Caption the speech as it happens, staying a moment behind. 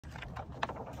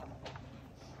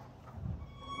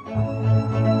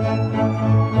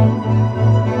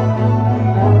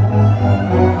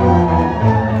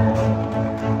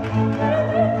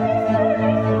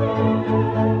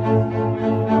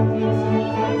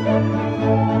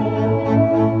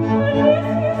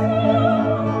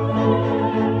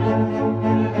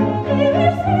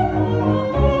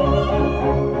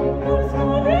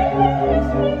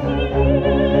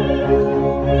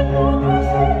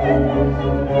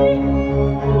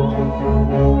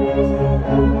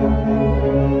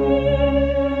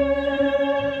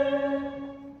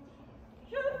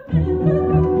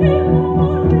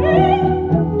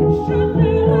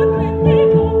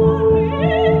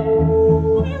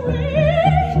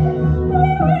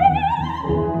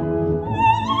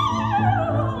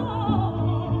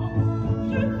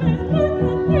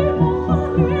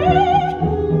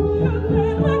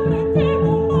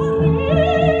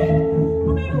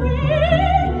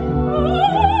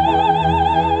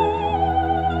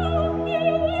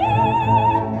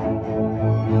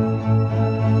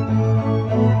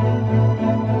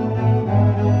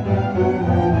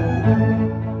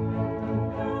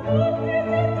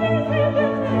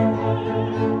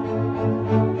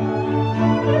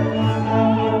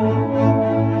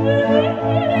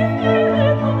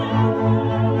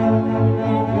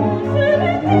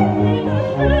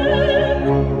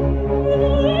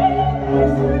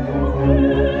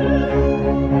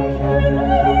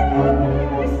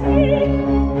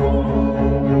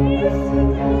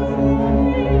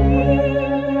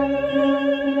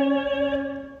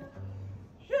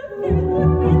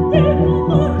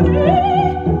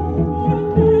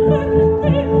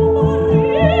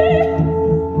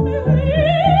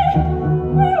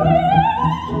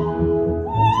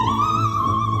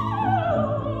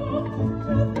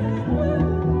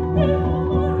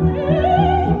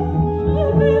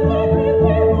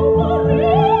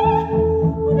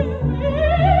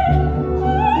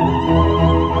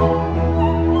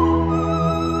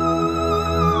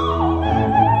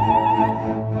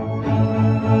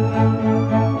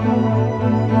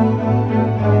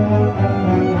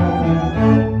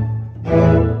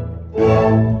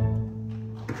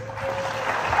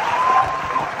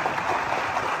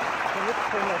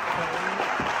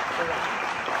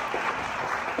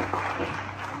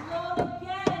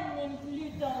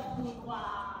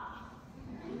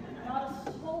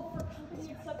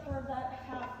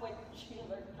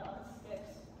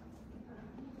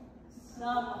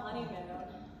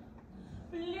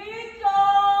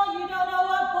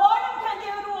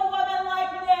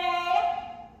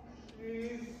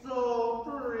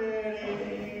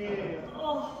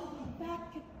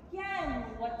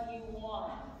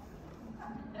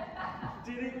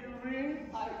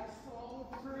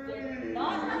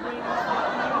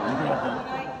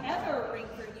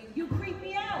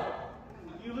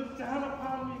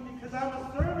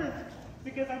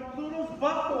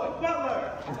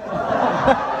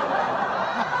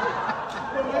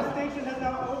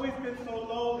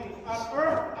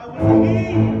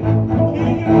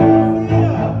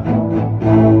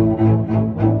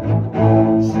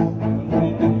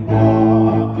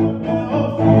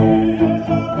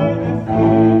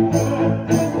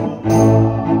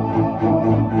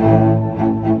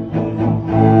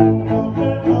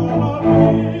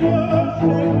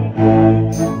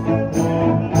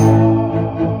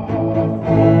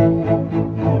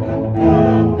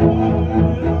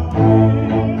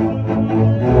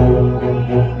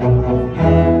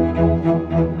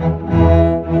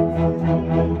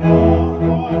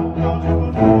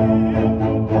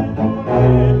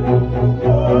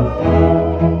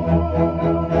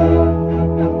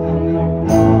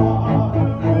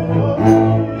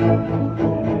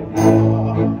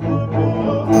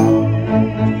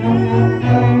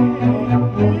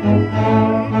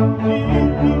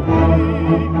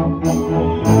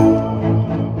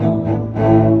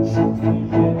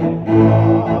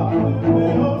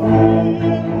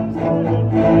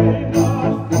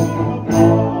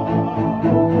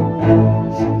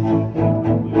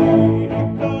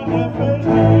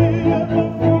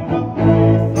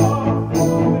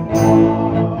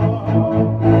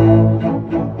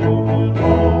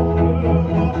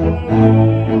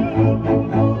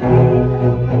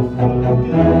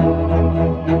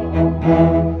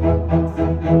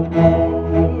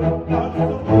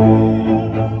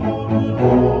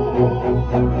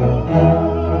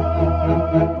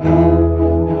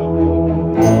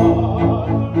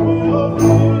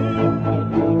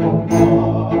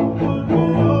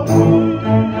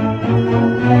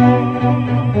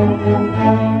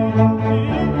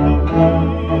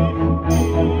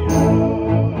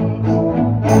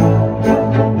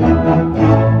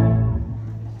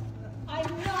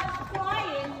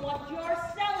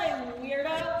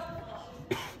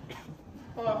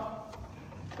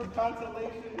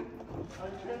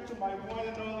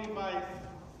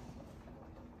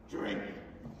drink.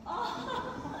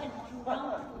 Ah, a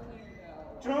drunk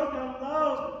weirdo. Drunk in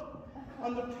love.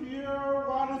 On the pure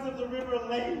waters of the river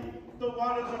lake, the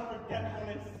waters of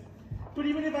forgetfulness. But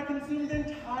even if I consume the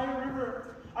entire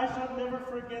river, I shall never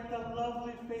forget the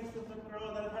lovely face of the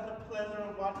girl that I've had the pleasure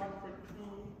of watching for 2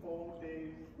 whole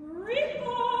days.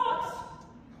 Report!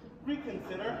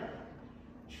 Reconsider.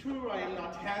 True, I am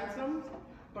not handsome,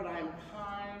 but I am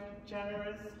kind,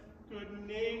 generous,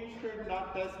 good-natured,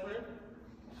 not desperate.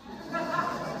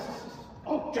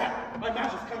 Oh, Jack, my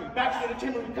match is coming. Back to the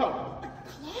chamber we go.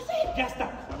 Closet? Yes, sir.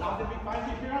 Now that we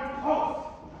find you here on the coast.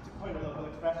 To coin a local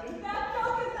expression. That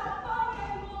joke is not funny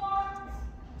anymore.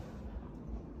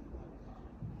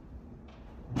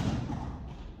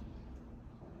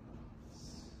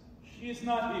 She is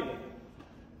not here.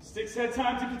 Styx had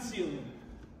time to conceal him.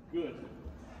 Good.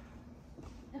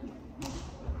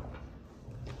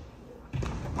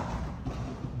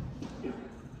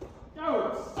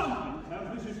 Oh, something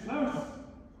tells this is close.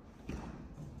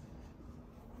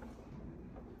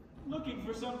 Looking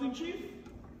for something, Chief?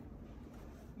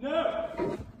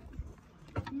 No.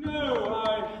 No,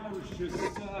 I was just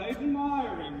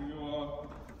admiring your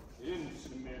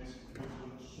intimate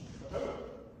little show.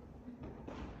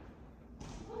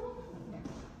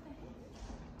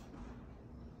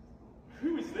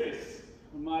 Who is this?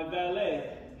 My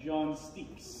valet, John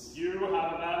Styx. You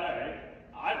have a valet?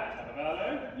 I don't have a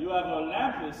valet. You have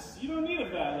Olympus. You don't need a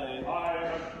valet. I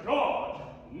am a god.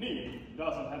 Need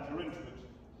doesn't enter into it.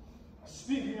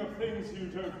 Speaking of things you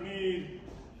don't need,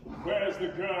 where's the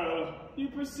girl? You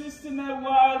persist in that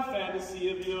wild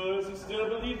fantasy of yours and still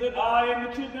believe that I am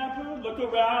the kidnapper? Look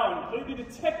around, play the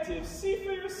detective, see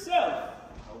for yourself.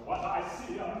 What I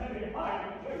see are many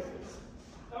hiding places.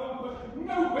 Oh, but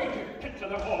no way to picture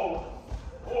them all.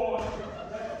 Or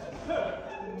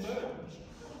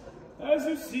as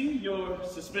you see, your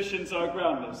suspicions are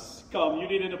groundless. Come, you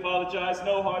needn't apologize,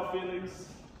 no hard feelings.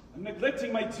 I'm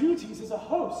neglecting my duties as a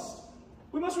host.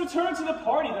 We must return to the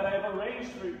party that I have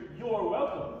arranged for your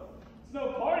welcome. It's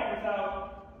no party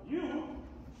without you.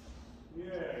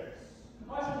 Yes.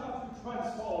 I shall have to be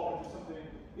transformed into something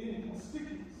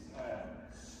inconspicuous and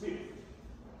swift.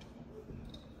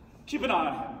 Keep an eye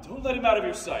on him. Don't let him out of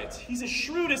your sight. He's as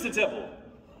shrewd as the devil.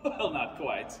 Well, not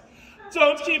quite.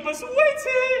 Don't keep us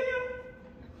waiting!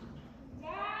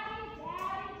 Daddy,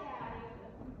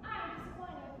 I'm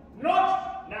disappointed.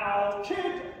 Not now,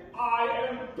 kid! I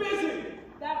am busy!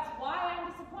 That's why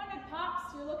I'm disappointed,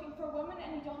 Pops. You're looking for a woman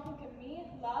and you don't think of me,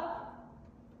 love?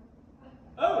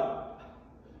 Oh,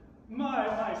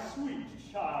 my sweet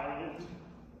child.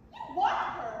 You want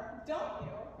her, don't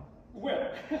you?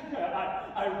 Well,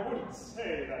 I wouldn't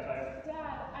say that I...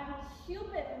 Dad, I'm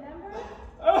Cupid, remember?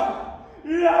 Oh,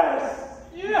 yes!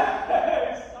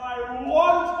 Yes! I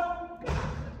want...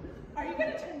 Are you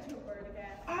going to turn to a bird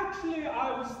again? Actually,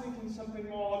 I was thinking something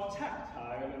more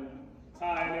tactile and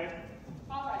tiny.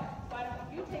 All right, why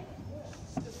don't you take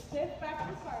the stiff back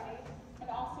to the party, and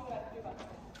I'll see what I can do about that.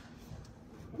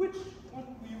 Which one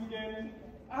were you again?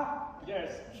 Ah,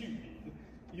 yes, Cupid.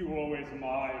 You were always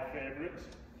my favorite.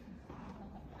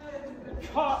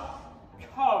 Come.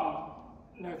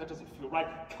 No, that doesn't feel right.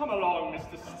 Come along,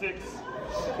 Mr. Styx.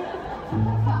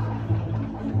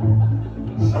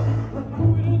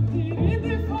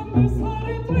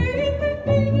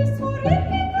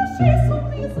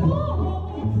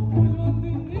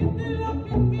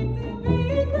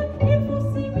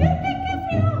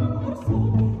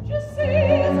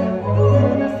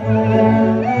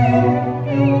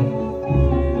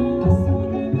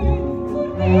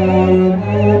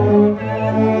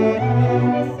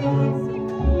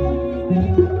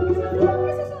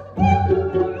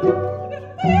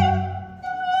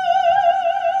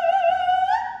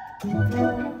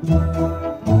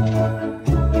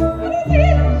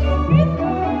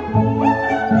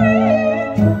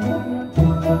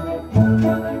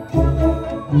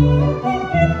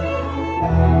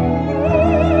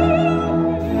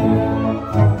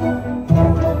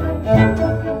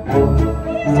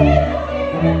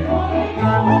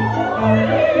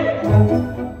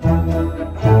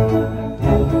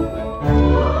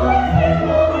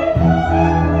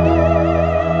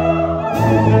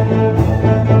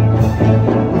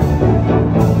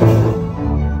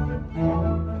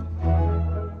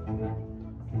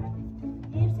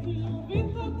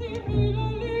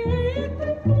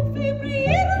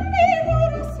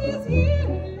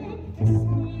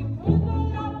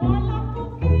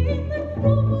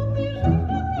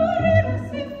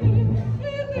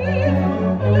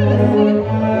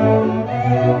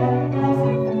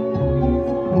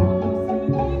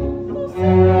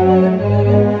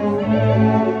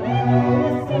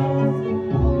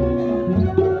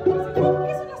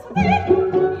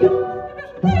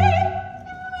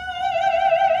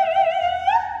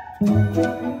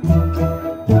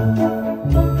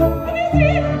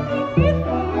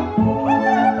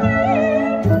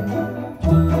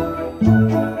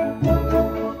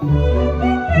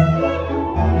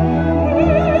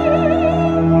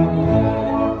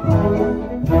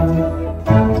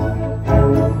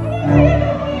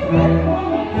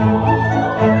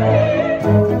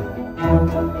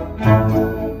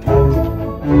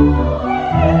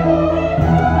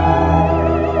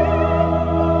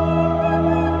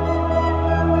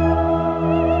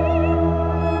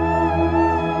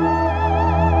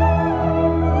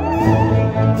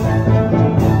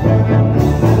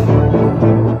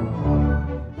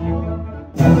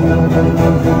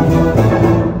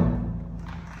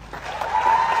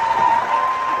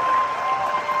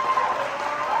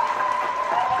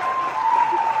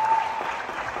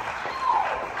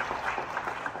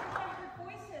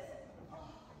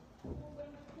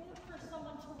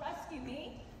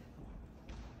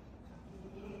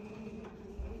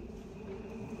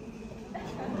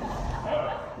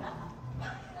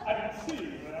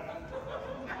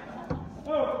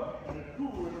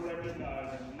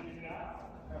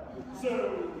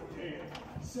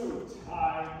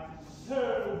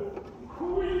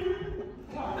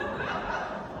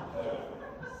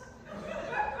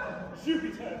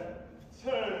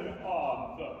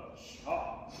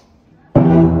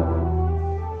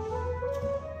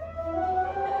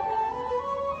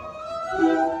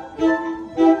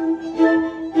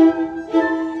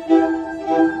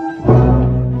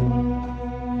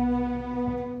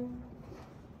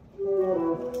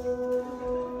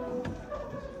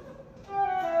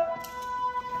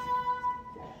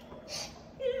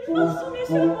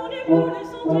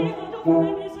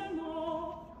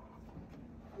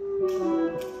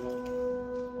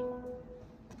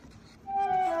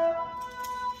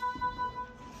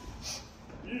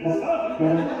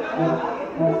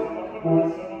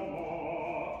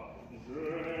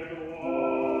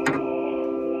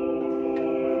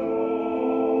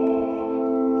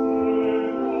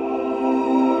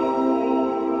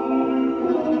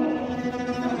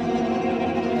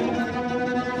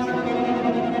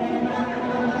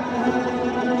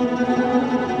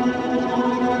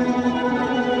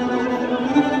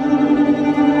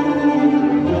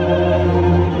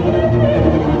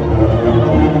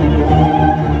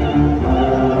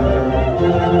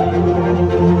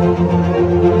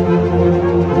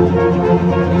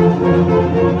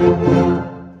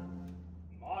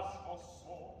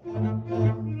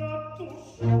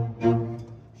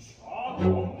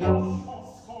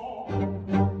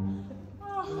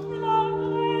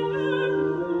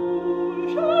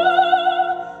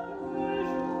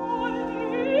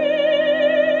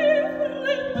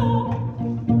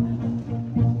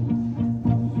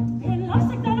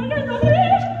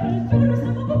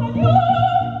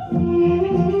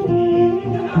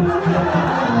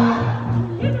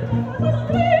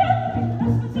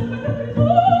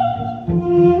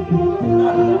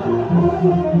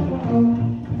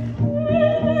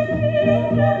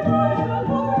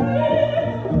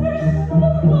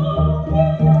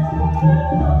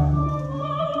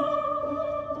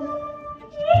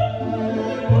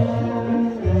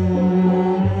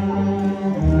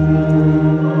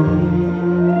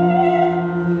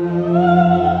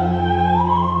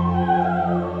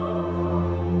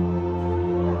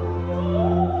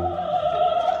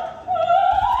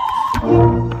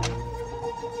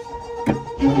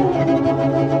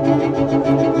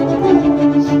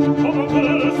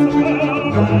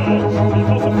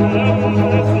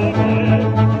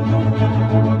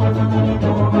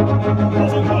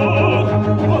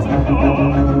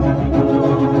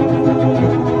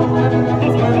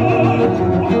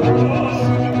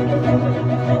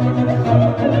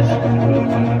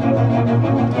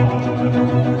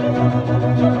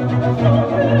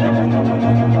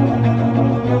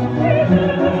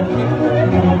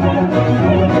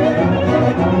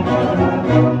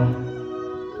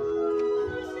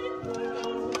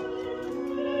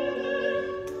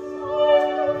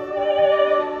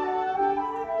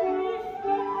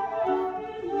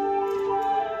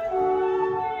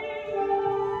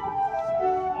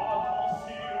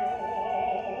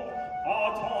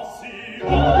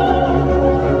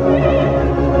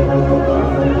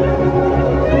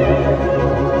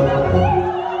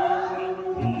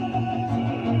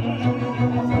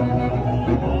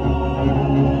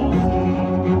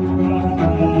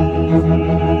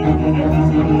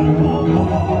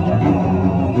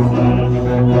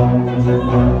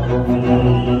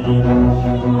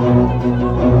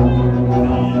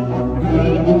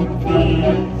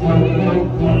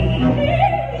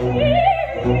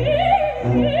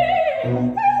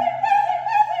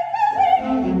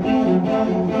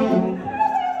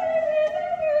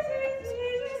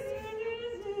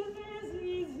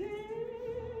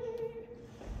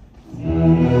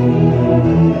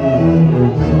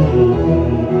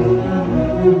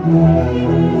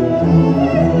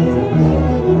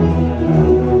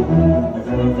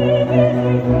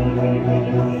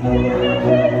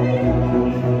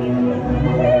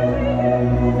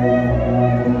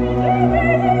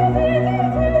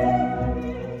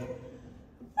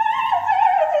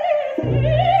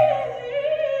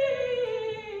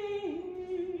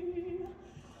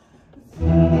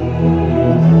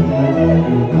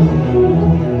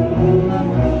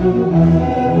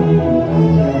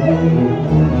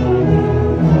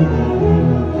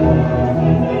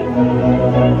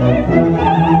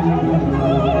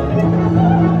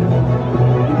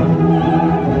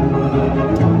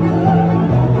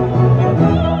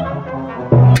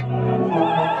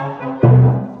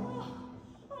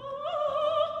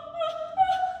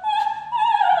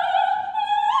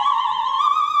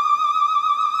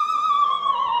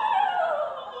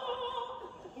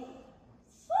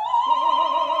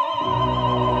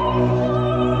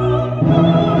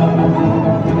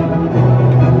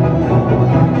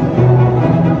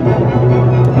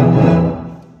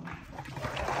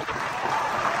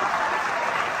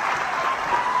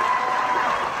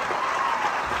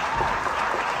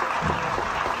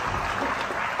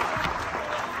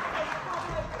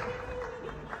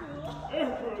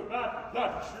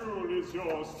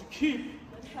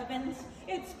 heavens.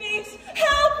 It speaks.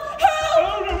 Help! Help!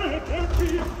 Oh, no, don't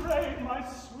be afraid, my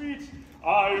sweet.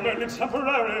 I'm only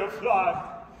temporarily afly.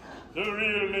 The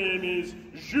real name is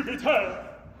Jupiter,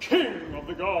 king of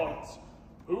the gods,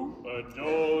 who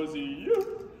adores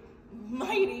you.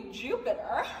 Mighty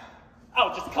Jupiter.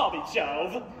 Oh, just call me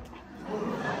Jove.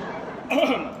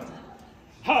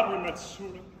 Had we met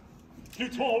sooner,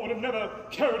 Pluton would have never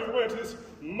carried away to this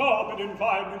morbid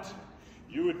environment.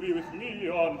 You would be with me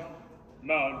on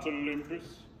Mount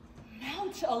Olympus.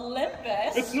 Mount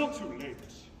Olympus? It's not too late.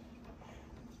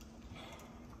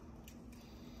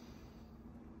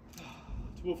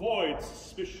 To avoid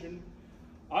suspicion,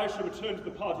 I shall return to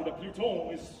the party that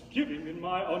Pluton is giving in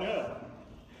my honor.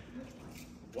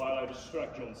 While I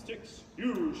distract John Styx,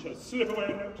 you shall slip away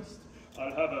unnoticed. I'll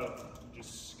have a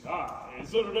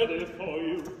disguise ready for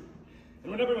you.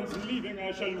 And when everyone's leaving,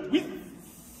 I shall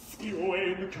whisk you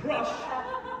away in the crush.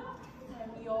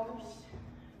 I'm yours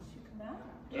to command.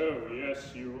 Oh,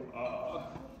 yes, you are.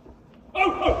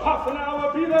 Oh, half an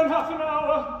hour, be there in half an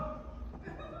hour.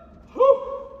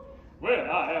 Whew.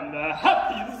 Well, I am the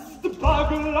happiest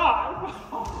bug alive.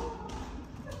 Oh,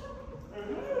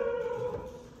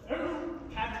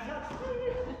 can't touch me.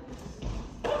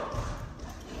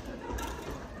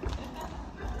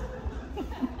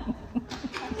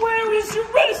 Where is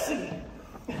Eurydice?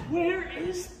 Where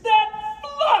is that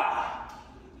fly?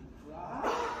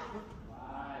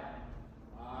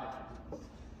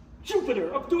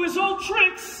 Jupiter, up to his old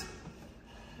tricks.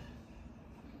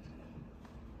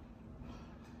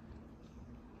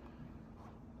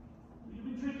 You've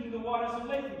been drinking the waters of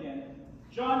lake again.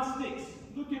 John Styx,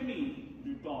 look at me,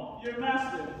 Pluton, your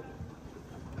master.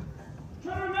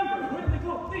 Try to remember, where did they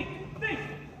go? Think.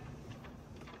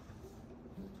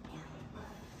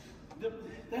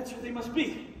 That's where they must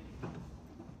be.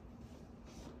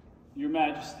 Your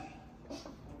Majesty.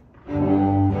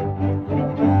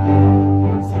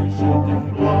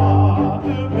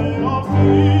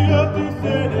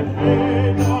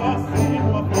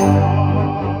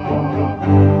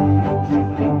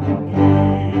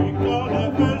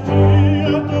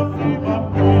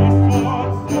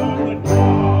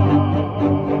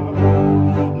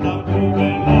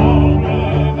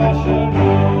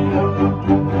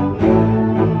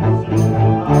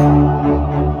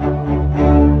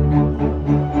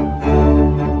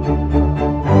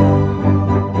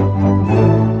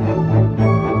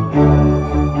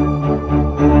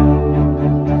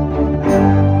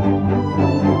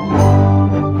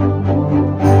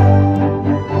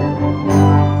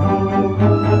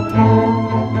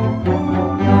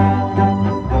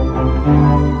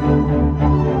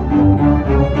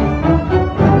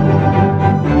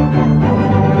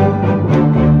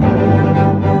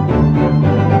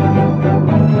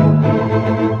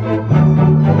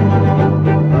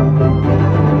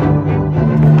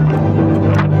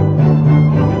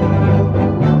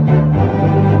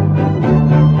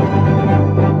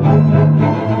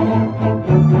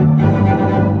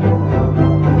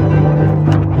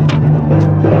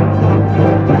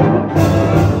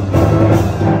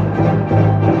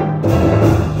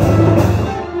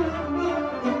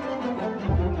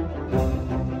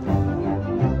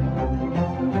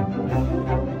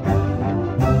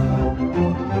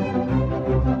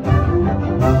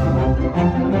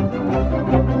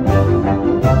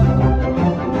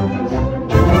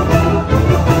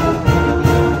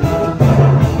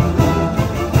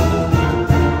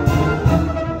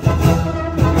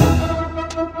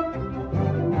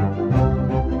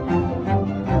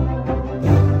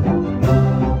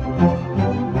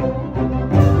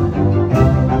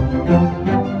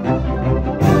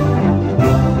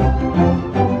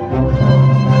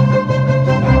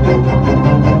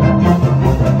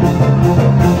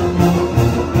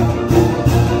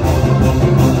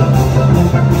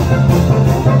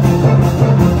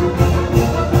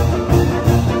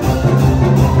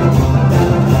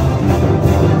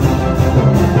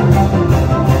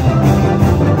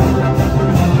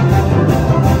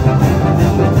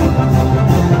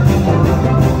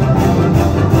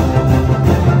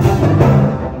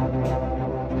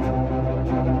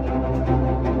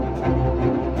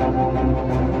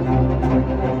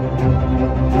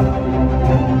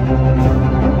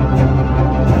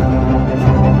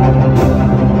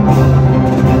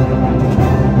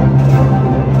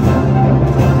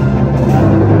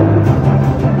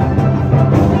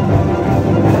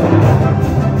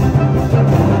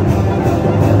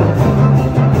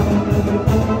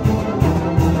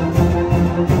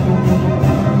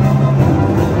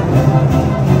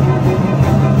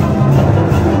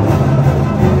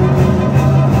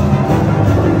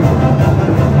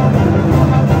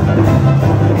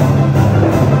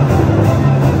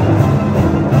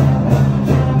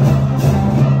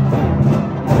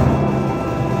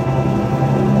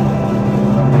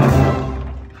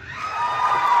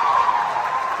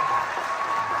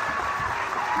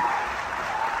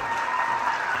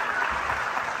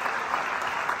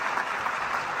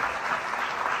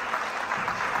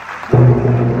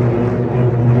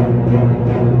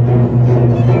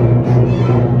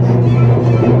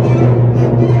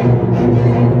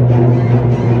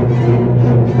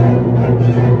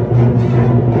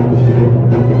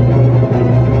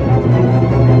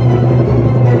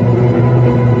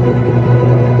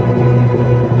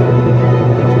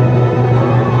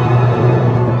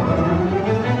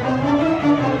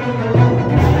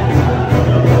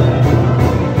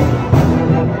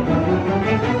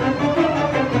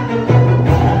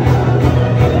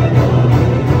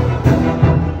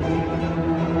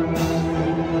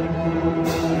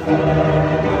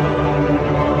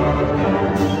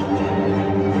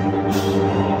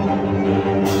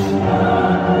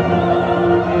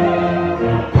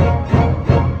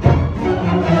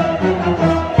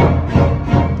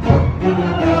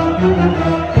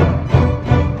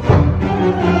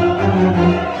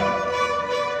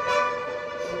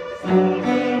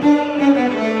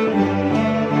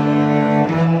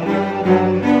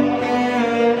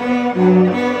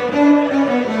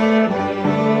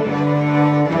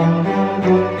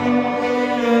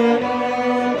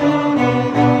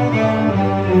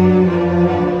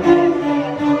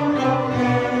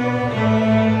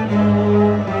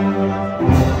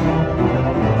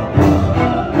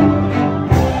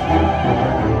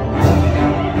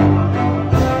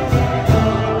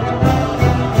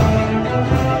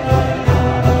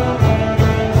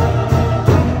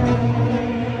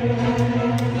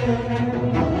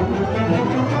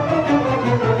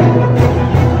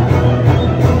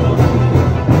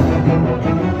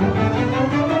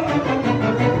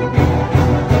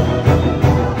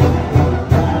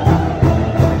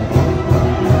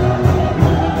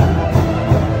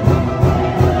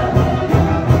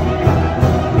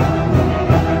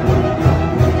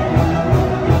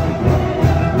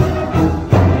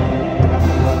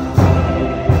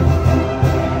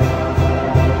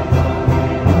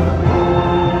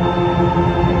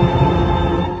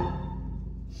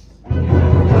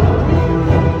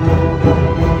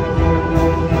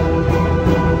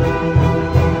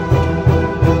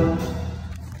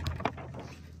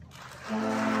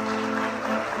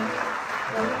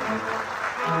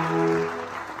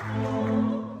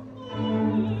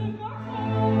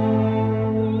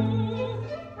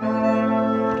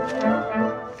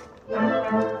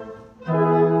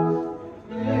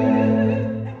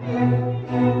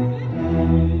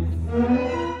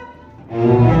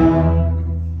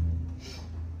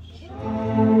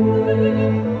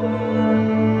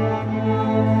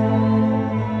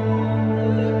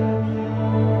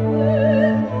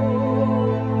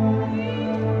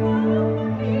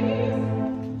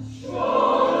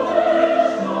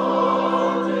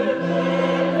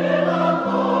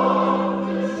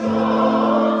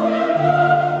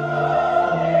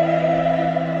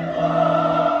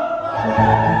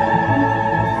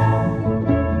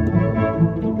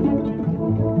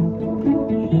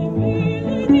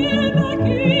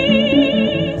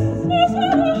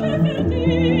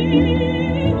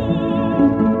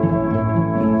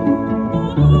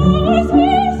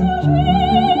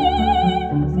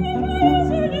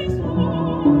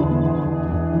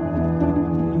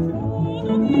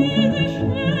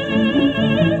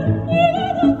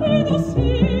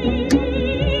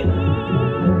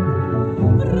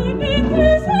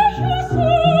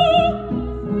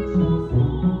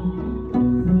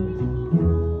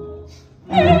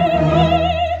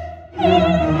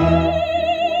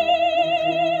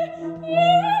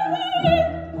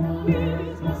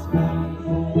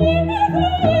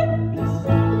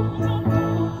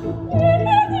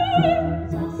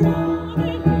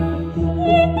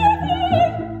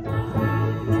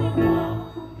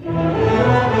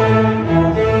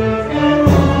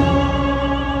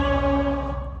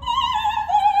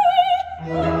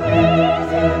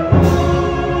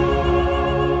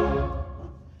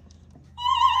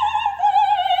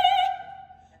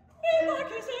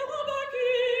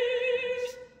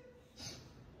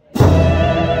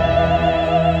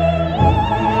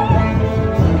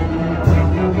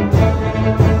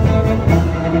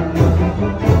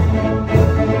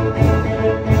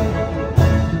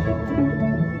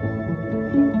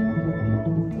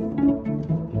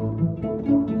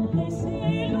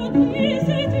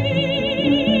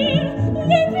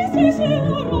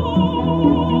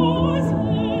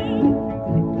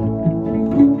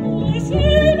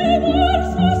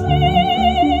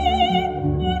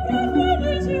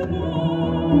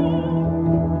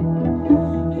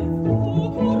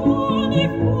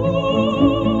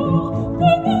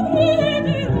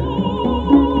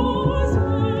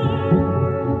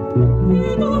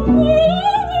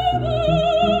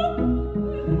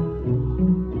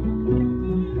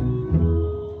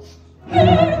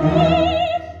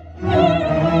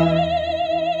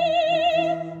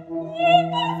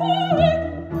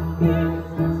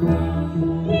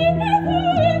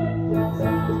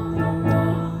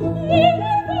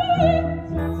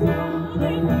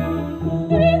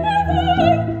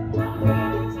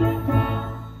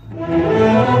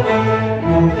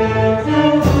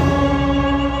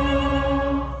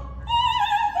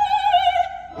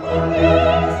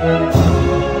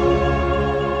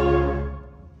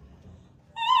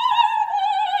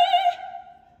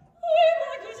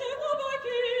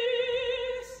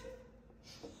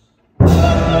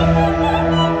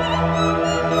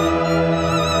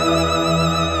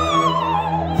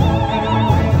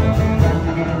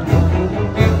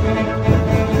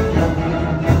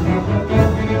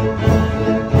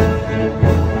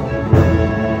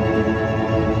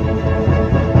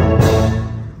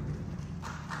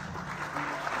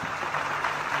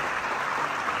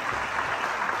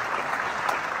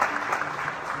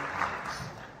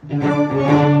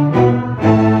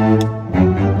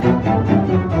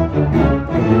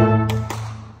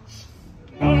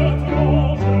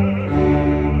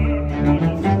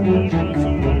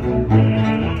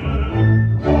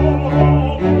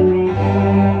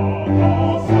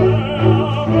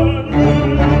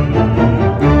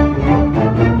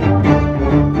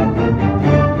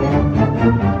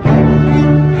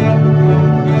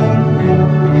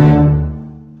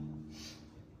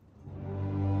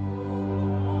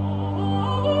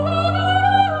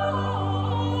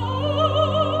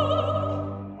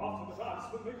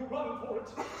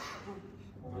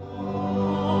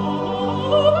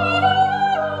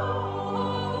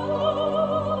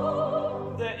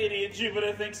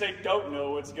 Jupiter thinks they don't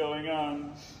know what's going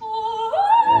on.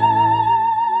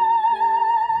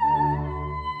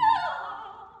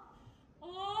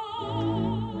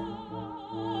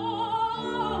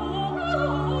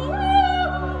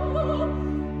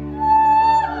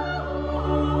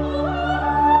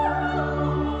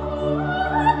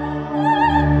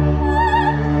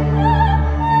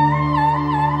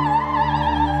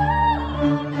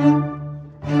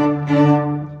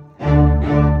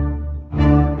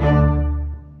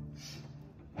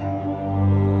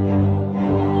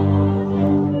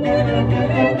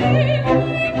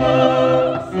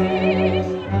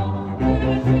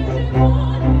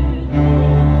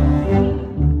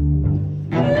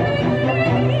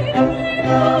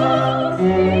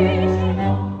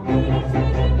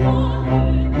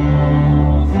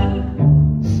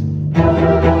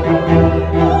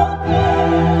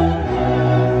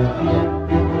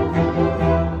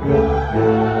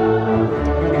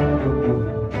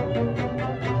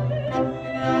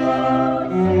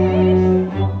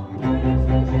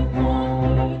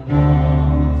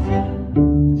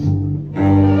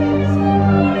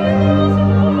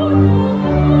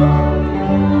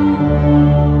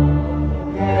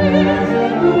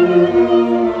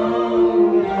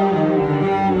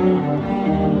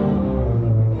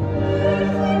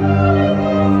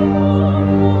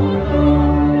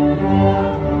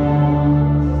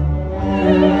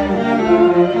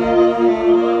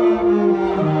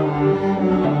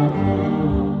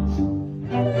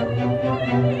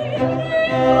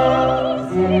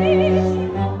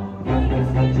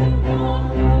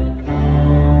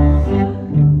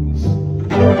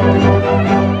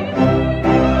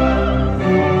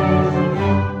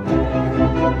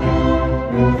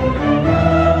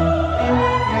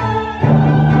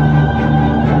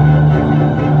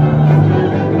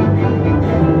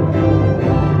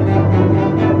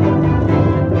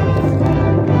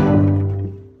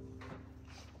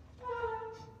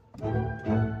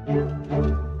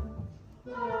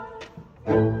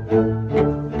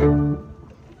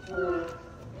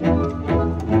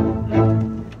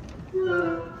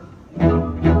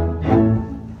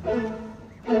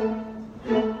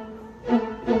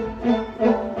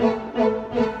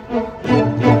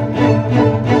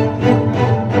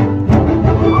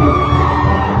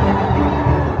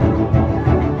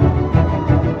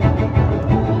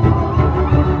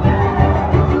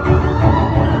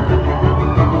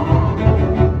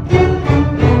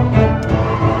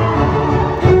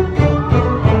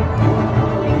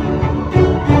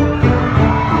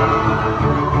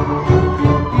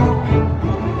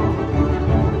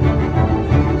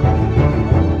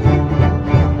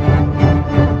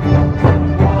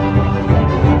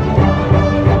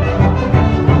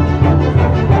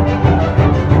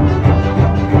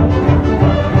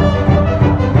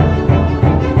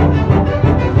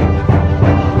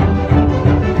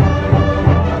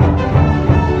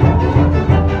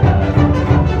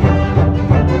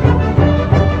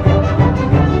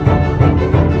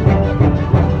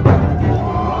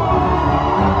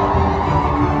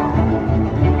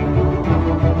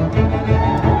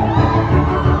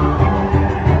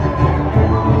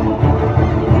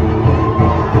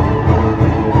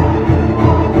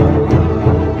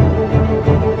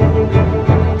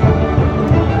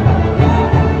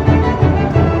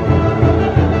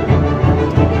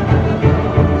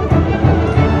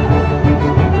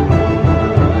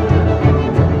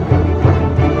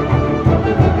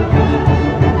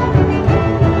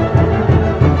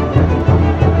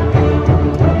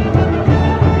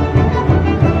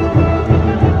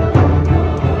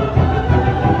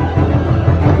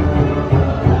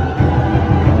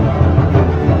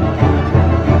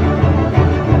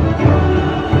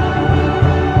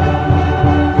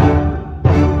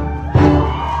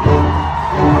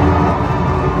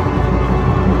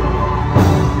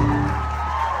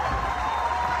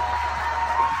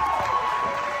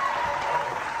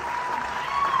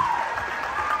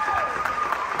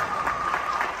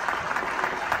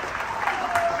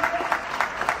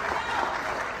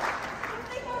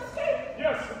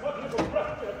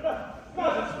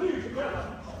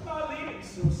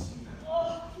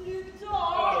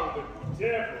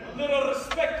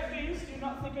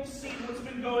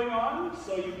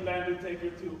 So you plan to take her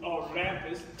to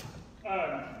Olympus?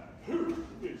 And who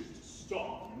is to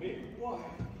stop me? Why,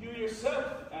 you yourself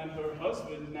and her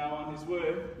husband now on his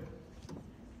way.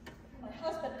 My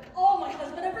husband, oh my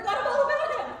husband, I forgot all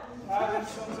about him. Happens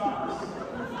sometimes.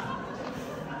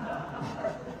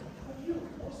 Have you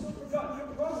also forgotten your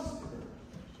promise to her?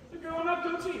 The girl will not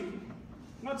go to you.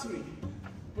 Not to me,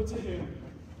 but to him.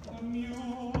 A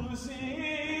music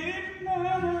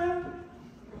man.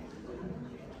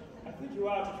 I think you're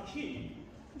out of key.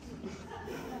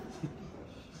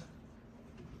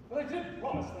 But I did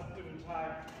promise that, didn't I?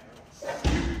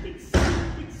 It's.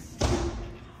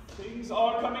 Things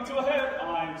are coming to a head.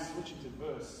 I'm switching to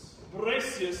verse.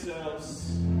 Brace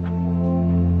yourselves. I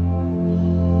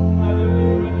don't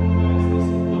even recognize this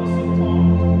dulcet tone.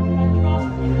 And trust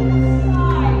me,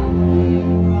 sigh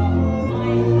from my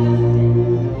husband.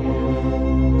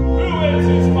 Who else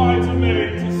is my to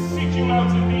make to seek you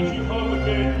out and lead you home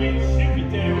again? In shippy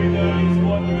day with all his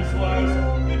wondrous wise,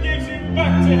 that gives you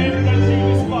back to him that you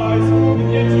despise,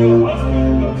 and yet your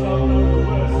husband comes out none the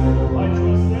worse. I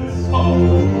trust that soul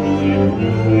will live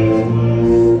through this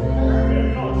verse. Fear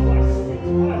not, my sweet,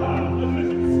 I have a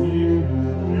little scheme.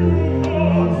 You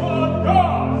gods are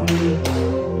gods!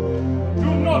 Do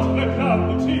not let down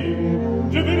the team.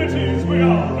 Divinities, we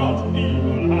are not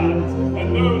evil hands, and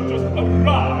those just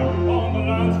arrive upon the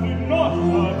lands we not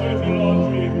our dirty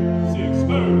laundry see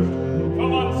exposed. For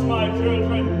once, my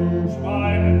children,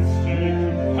 try and stay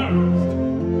composed.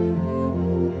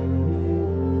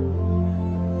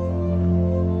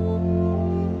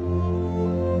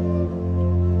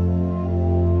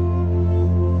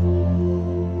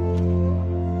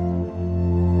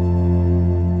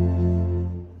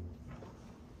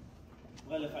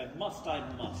 Well, if I must, I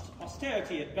must.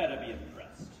 Posterity had better be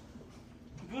impressed.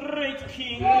 Great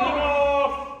king!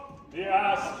 Enough! The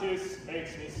ass kiss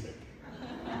makes me sick.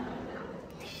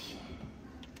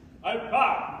 I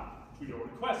bow to your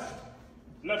request.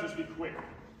 Let us be quick.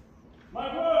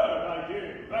 My word I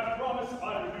give, that promise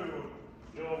I renew.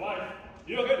 Your wife,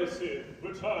 Eurydice,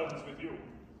 returns with you.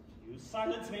 You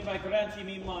silence me by granting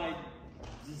me my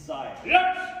desire.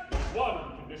 Yet, there's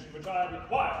one condition which I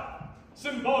require.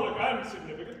 Symbolic and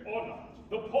significant or not,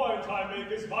 the point I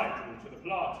make is vital to the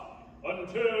plot.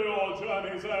 Until your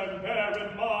journey's end, bear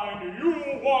in mind,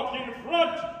 you walk in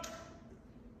front.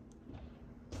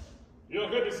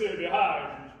 Eurydice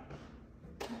behind.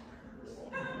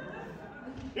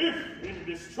 If in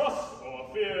distrust or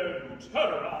fear you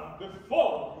turn around,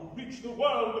 before you reach the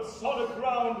world of solid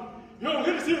ground,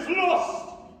 Eurydice is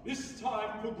lost, this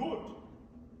time for good.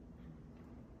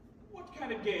 What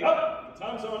kind of game? The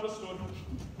times are understood.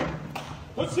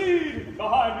 Proceed!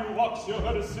 Behind you walks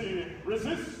Eurydice.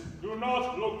 Resist, do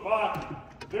not look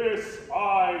back. This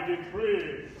I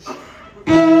decree.